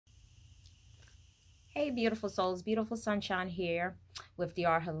Hey, beautiful souls, beautiful sunshine here with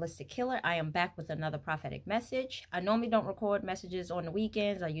DR Holistic Healer. I am back with another prophetic message. I normally don't record messages on the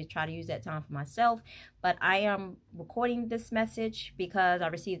weekends. I try to use that time for myself, but I am recording this message because I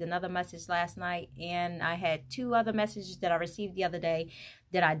received another message last night, and I had two other messages that I received the other day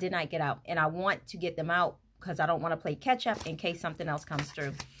that I did not get out, and I want to get them out because I don't want to play catch up in case something else comes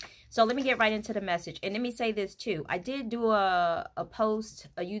through. So let me get right into the message. And let me say this too. I did do a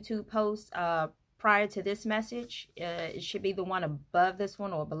YouTube post, prior to this message. It should be the one above this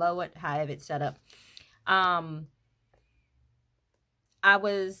one or below it, however it's set up. The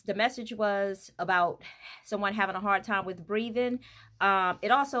message was about someone having a hard time with breathing. It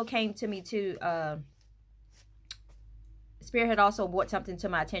also came to me too. Spirit had also brought something to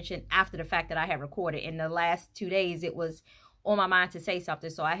my attention after the fact that I had recorded. In the last 2 days, it was on my mind to say something.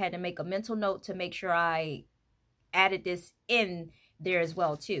 So I had to make a mental note to make sure I added this in there as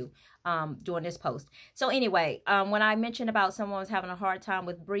well too, during this post. So anyway, when I mentioned about someone was having a hard time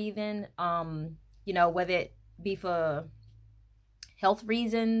with breathing, you know, whether it be for health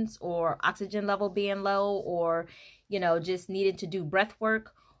reasons or oxygen level being low, or, you know, just needed to do breath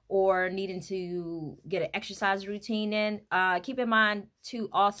work or needing to get an exercise routine in, keep in mind too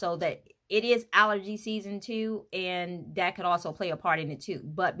also that it is allergy season too, and that could also play a part in it too.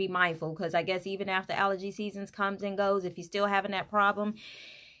 But be mindful, because I guess even after allergy seasons comes and goes, if you're still having that problem,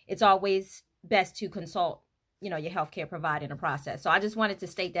 it's always best to consult, you know, your healthcare provider in the process. So I just wanted to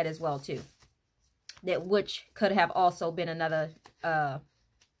state that as well too, that which could have also been another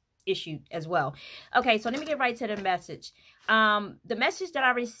issue as well. Okay, so let me get right to the message. The message that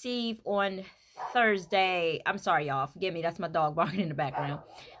I received on Thursday, I'm sorry y'all, forgive me, that's my dog barking in the background.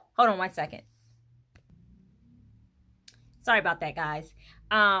 Hold on 1 second. Sorry about that, guys.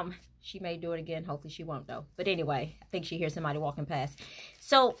 She may do it again. Hopefully she won't though. But anyway, I think she hears somebody walking past.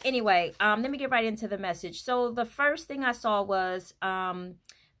 So anyway, let me get right into the message. So the first thing I saw was, I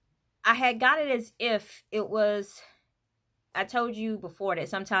had got it as if it was, I told you before that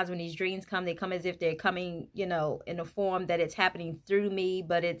sometimes when these dreams come, they come as if they're coming, you know, in a form that it's happening through me,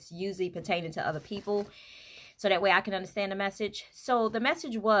 but it's usually pertaining to other people. So that way I can understand the message. So the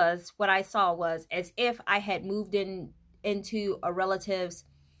message was, what I saw was as if I had moved into a relative's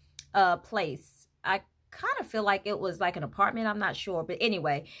place. I kind of feel like it was like an apartment. I'm not sure. But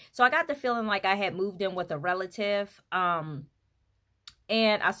anyway, so I got the feeling like I had moved in with a relative.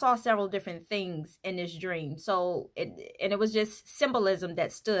 And I saw several different things in this dream. So it was just symbolism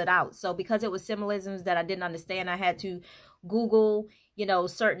that stood out. So because it was symbolisms that I didn't understand, I had to Google, you know,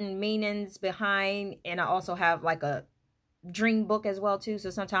 certain meanings behind. And I also have like a dream book as well too. So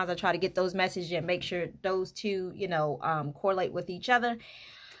sometimes I try to get those messages and make sure those two, you know, correlate with each other.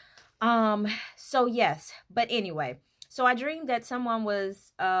 So yes, but anyway, so I dreamed that someone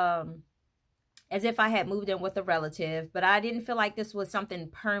was, as if I had moved in with a relative, but I didn't feel like this was something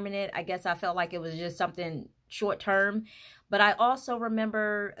permanent. I guess I felt like it was just something short term. But I also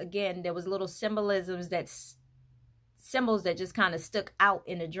remember, again, there was little symbols that just kind of stuck out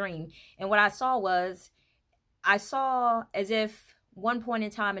in the dream. And what I saw was, I saw as if one point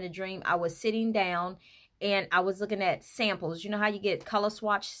in time in the dream, I was sitting down and I was looking at samples. You know how you get color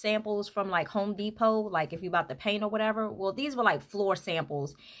swatch samples from like Home Depot, like if you're about to paint or whatever? Well, these were like floor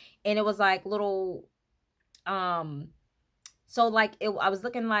samples. And it was like little, so like I was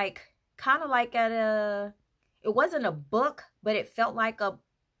looking like, kind of like at it wasn't a book, but it felt like a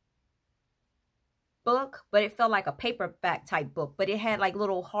book, but it felt like a paperback type book, but it had like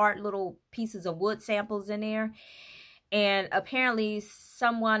little hard little pieces of wood samples in there. And apparently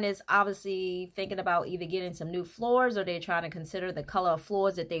someone is obviously thinking about either getting some new floors, or they're trying to consider the color of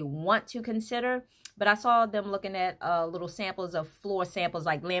floors that they want to consider. But I saw them looking at little samples of floor samples,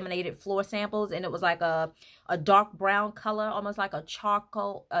 like laminated floor samples. And it was like a dark brown color, almost like a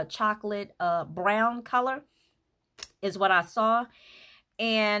chocolate brown color is what I saw.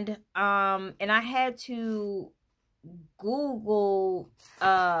 And I had to Google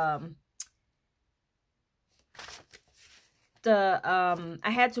I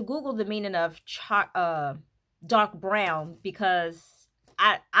had to Google the meaning of dark brown, because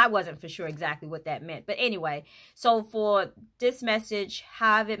I wasn't for sure exactly what that meant. But anyway, so for this message,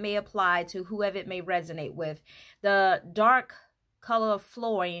 however it may apply to whoever it may resonate with, the dark color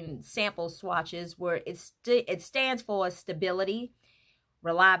flooring sample swatches, where it stands for stability,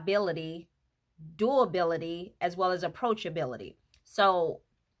 reliability, durability, as well as approachability. So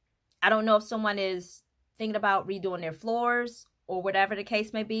I don't know if someone is thinking about redoing their floors or whatever the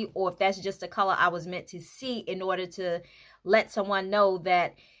case may be, or if that's just the color I was meant to see in order to let someone know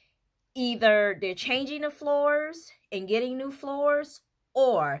that either they're changing the floors and getting new floors,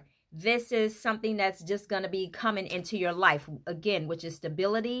 or this is something that's just going to be coming into your life again, which is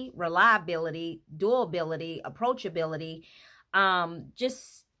stability, reliability, durability, approachability.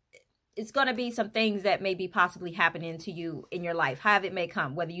 Just it's going to be some things that may be possibly happening to you in your life, however it may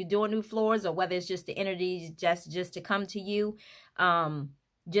come, whether you're doing new floors or whether it's just the energies just to come to you,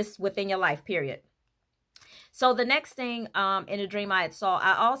 just within your life, period. So the next thing in a dream I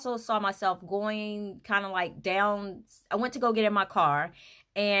also saw myself going kind of like down. I went to go get in my car,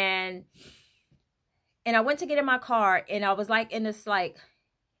 and I went to get in my car, and I was like in this like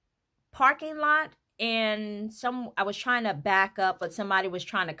parking lot, and I was trying to back up, but somebody was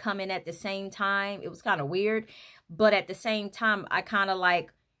trying to come in at the same time. It was kind of weird, but at the same time, I kind of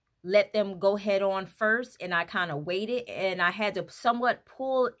like let them go head on first, and I kind of waited, and I had to somewhat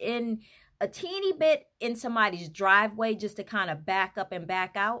pull in a teeny bit in somebody's driveway just to kind of back up and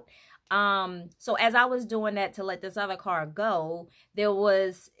back out. So as I was doing that to let this other car go,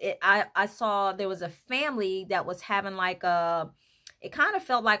 I saw there was a family that was having like it kind of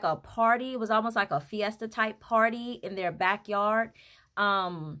felt like a party. It was almost like a fiesta type party in their backyard.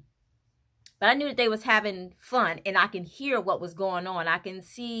 But I knew that they was having fun, and I can hear what was going on. I can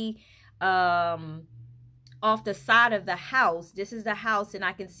see, off the side of the house. This is the house, and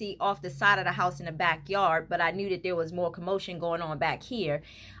I can see off the side of the house in the backyard, but I knew that there was more commotion going on back here.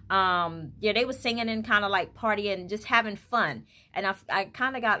 Yeah, they were singing and kind of like partying, just having fun. And I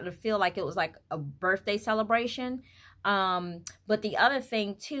kind of got to feel like it was like a birthday celebration. But the other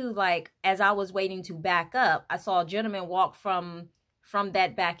thing too, like as I was waiting to back up, I saw a gentleman walk from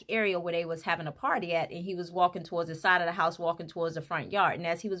that back area where they was having a party at, and he was walking towards the side of the house, walking towards the front yard. And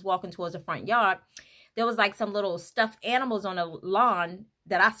as he was walking towards the front yard, there was like some little stuffed animals on the lawn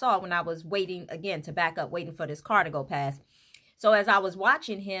that I saw when I was waiting again to back up, waiting for this car to go past. So as I was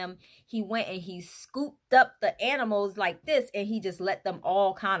watching him, he went and he scooped up the animals like this, and he just let them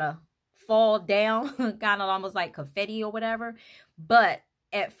all kind of fall down, kind of almost like confetti or whatever. But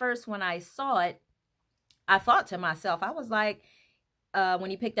at first when I saw it, I thought to myself, I was like,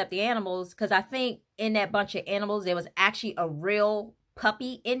 when he picked up the animals, because I think in that bunch of animals, there was actually a real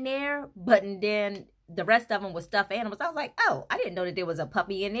puppy in there, but then the rest of them was stuffed animals. I was like, oh, I didn't know that there was a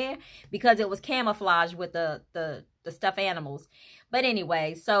puppy in there, because it was camouflaged with the stuffed animals. But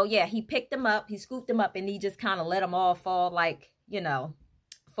anyway, so yeah, he picked them up, he scooped them up, and he just kind of let them all fall, like, you know,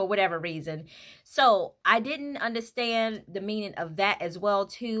 for whatever reason. So I didn't understand the meaning of that as well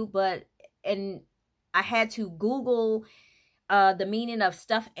too, and I had to Google the meaning of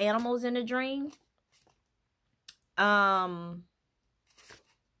stuffed animals in a dream.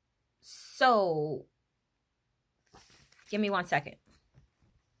 So give me 1 second.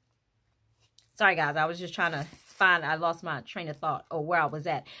 Sorry guys, I was just trying to I lost my train of thought or where I was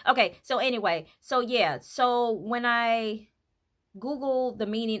at. Okay, so anyway, so yeah, so when I Googled the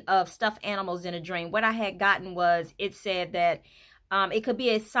meaning of stuffed animals in a dream, what I had gotten was, it said that it could be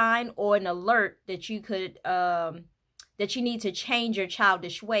a sign or an alert that you could that you need to change your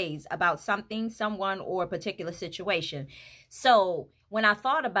childish ways about something, someone, or a particular situation. So when I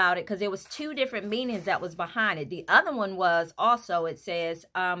thought about it, because there was two different meanings that was behind it. The other one was also, it says,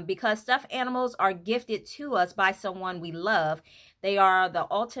 because stuffed animals are gifted to us by someone we love, they are the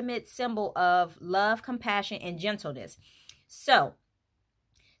ultimate symbol of love, compassion, and gentleness. So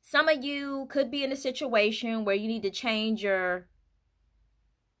some of you could be in a situation where you need to change your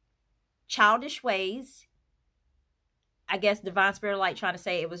childish ways. I guess Divine Spirit Light trying to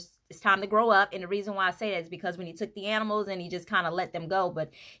say it's time to grow up. And the reason why I say that is because when he took the animals and he just kind of let them go, but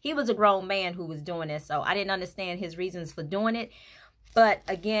he was a grown man who was doing this. So I didn't understand his reasons for doing it. But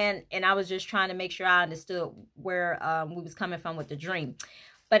again, and I was just trying to make sure I understood where we was coming from with the dream.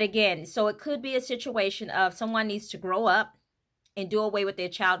 But again, so it could be a situation of someone needs to grow up and do away with their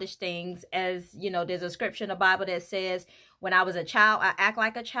childish things. As you know, there's a scripture in the Bible that says, when I was a child, I act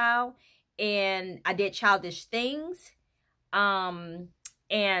like a child and I did childish things. And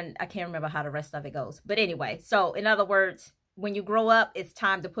I can't remember how the rest of it goes. But anyway, so in other words, when you grow up, it's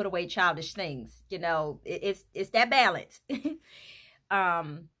time to put away childish things. You know, it's that balance.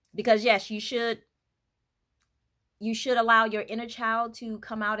 Because yes, you should allow your inner child to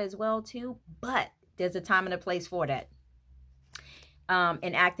come out as well too, but there's a time and a place for that.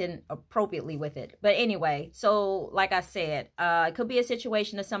 And acting appropriately with it. But anyway, so like I said, it could be a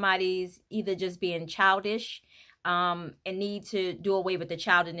situation of somebody's either just being childish, and need to do away with the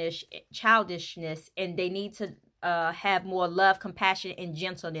childishness, and they need to have more love, compassion, and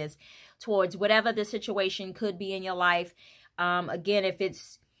gentleness towards whatever the situation could be in your life. Again, if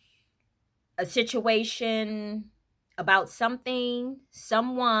it's a situation about something,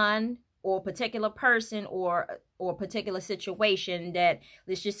 someone, or particular person or particular situation that,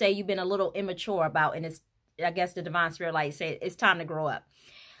 let's just say, you've been a little immature about, and it's, I guess the divine spirit light say it's time to grow up.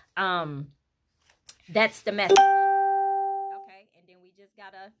 That's the message. Okay, and then we just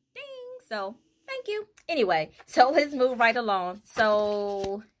got a ding. So thank you. Anyway, so let's move right along.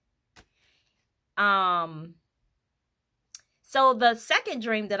 So so the second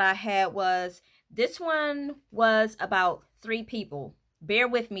dream that I had was, this one was about 3 people. Bear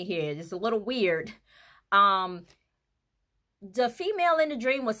with me here. It's a little weird. The female in the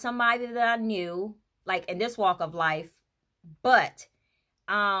dream was somebody that I knew, like in this walk of life, but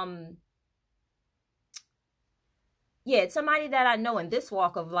yeah, it's somebody that I know in this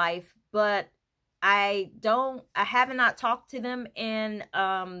walk of life, but I have not talked to them in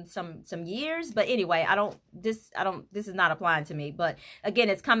some years. But anyway, this is not applying to me. But again,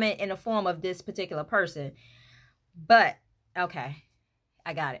 it's coming in the form of this particular person. But okay,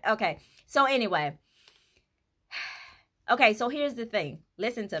 I got it. Okay, so anyway, okay, so here's the thing.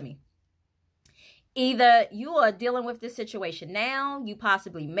 Listen to me. Either you are dealing with this situation now, you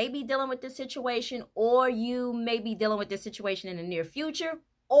possibly may be dealing with this situation, or you may be dealing with this situation in the near future,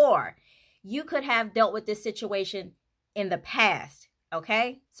 or you could have dealt with this situation in the past.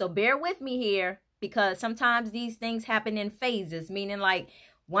 Okay, so bear with me here, because sometimes these things happen in phases, meaning like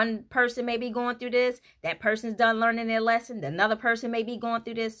one person may be going through this, that person's done learning their lesson, another person may be going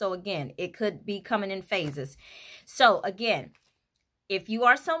through this. So again, it could be coming in phases. So again, if you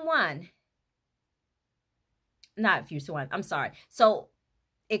are someone, not if you're someone, I'm sorry. So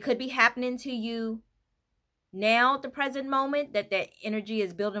it could be happening to you now at the present moment, that energy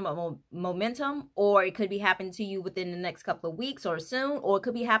is building momentum, or it could be happening to you within the next couple of weeks or soon, or it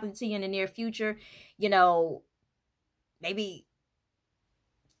could be happening to you in the near future, you know, maybe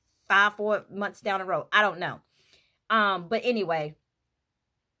 5-4 months down the road. I don't know. But anyway,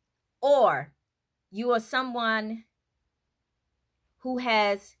 or you are someone who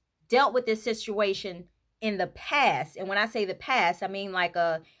has dealt with this situation in the past. And when I say the past, I mean like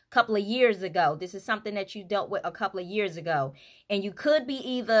a couple of years ago. This is something that you dealt with a couple of years ago. And you could be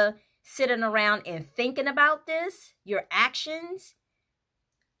either sitting around and thinking about this, your actions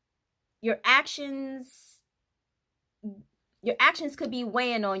could be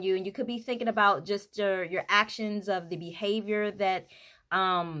weighing on you, and you could be thinking about just your actions of the behavior that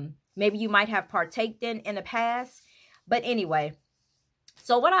maybe you might have partaked in the past. But anyway,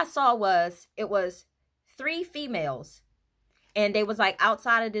 so what I saw was, it was 3 females, and they was like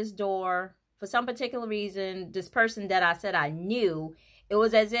outside of this door for some particular reason. This person that I said I knew, it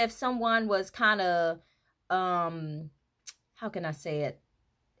was as if someone was kind of how can I say it?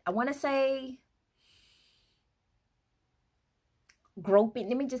 I want to say groping.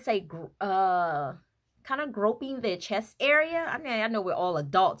 Let me just say kind of groping their chest area. I mean, I know we're all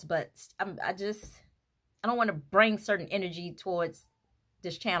adults, but I don't want to bring certain energy towards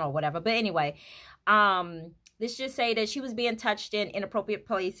this channel or whatever. But anyway, let's just say that she was being touched in inappropriate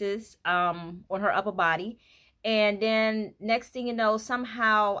places on her upper body. And then next thing you know,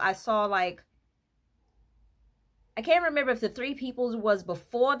 somehow I saw, like, I can't remember if the 3 people was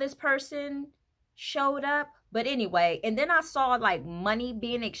before this person showed up, but anyway, and then I saw like money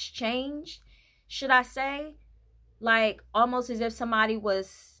being exchanged, should I say, like almost as if somebody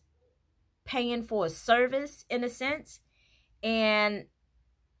was paying for a service in a sense. And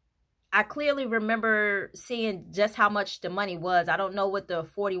I clearly remember seeing just how much the money was. I don't know what the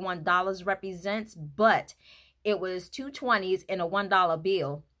 $41 represents, but it was 2 20s and a $1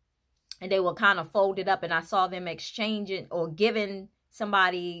 bill. And they were kind of folded up, and I saw them exchanging or giving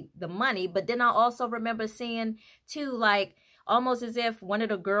somebody the money. But then I also remember seeing too, like almost as if one of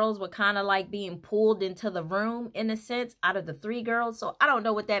the girls were kind of like being pulled into the room in a sense out of the 3 girls. So I don't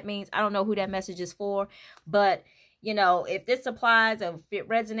know what that means. I don't know who that message is for, but you know, if this applies, or if it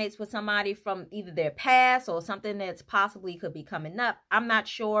resonates with somebody from either their past or something that's possibly could be coming up, I'm not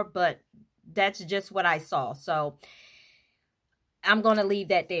sure, but that's just what I saw. So I'm going to leave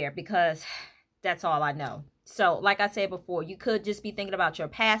that there because that's all I know. So like I said before, you could just be thinking about your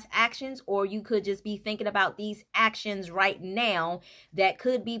past actions, or you could just be thinking about these actions right now that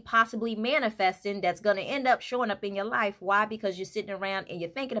could be possibly manifesting, that's going to end up showing up in your life. Why? Because you're sitting around and you're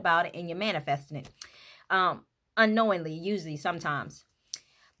thinking about it and you're manifesting it. Unknowingly, usually, sometimes.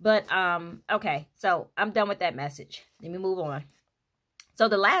 But okay, so I'm done with that message. Let me move on. So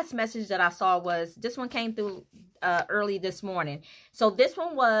the last message that I saw was, this one came through early this morning. So this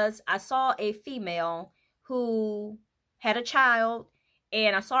one was, I saw a female who had a child,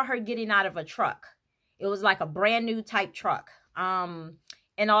 and I saw her getting out of a truck. It was like a brand new type truck. And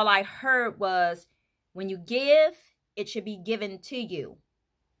all I heard was, when you give, it should be given to you.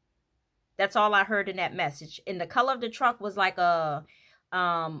 That's all I heard in that message. And the color of the truck was like a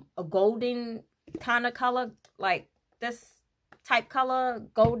golden kind of color, like this type color,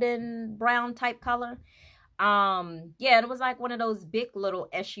 golden brown type color. Yeah, it was like one of those big little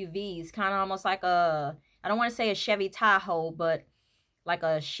SUVs, kind of almost like a, I don't want to say a Chevy Tahoe, but like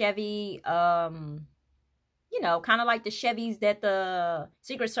a Chevy, you know, kind of like the Chevys that the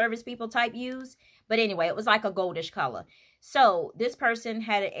Secret Service people type use. But anyway, it was like a goldish color. So this person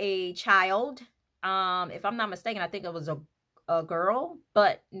had a child. If I'm not mistaken, I think it was a girl,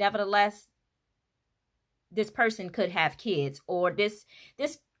 but nevertheless, this person could have kids, or this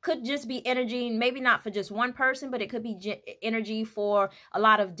could just be energy, maybe not for just one person, but it could be energy for a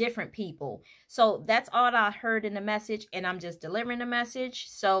lot of different people. So that's all I heard in the message, and I'm just delivering the message.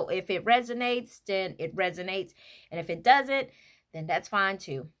 So if it resonates, then it resonates, and if it doesn't, then that's fine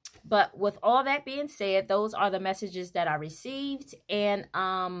too. But with all that being said, those are the messages that I received, and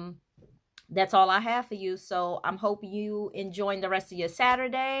that's all I have for you. So I'm hoping you enjoying the rest of your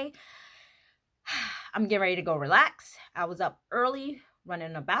Saturday. I'm getting ready to go relax. I was up early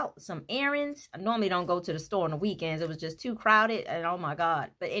running about some errands. I normally don't go to the store on the weekends. It was just too crowded, and oh my God.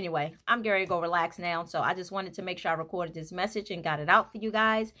 But anyway, I'm getting ready to go relax now. So I just wanted to make sure I recorded this message and got it out for you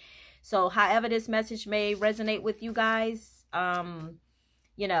guys. So however this message may resonate with you guys,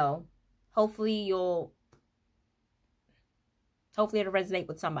 you know, hopefully it'll resonate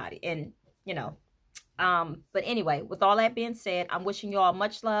with somebody. And, you know, but anyway, with all that being said, I'm wishing you all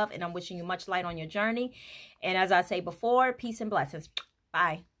much love, and I'm wishing you much light on your journey. And as I say before, peace and blessings.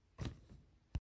 Bye.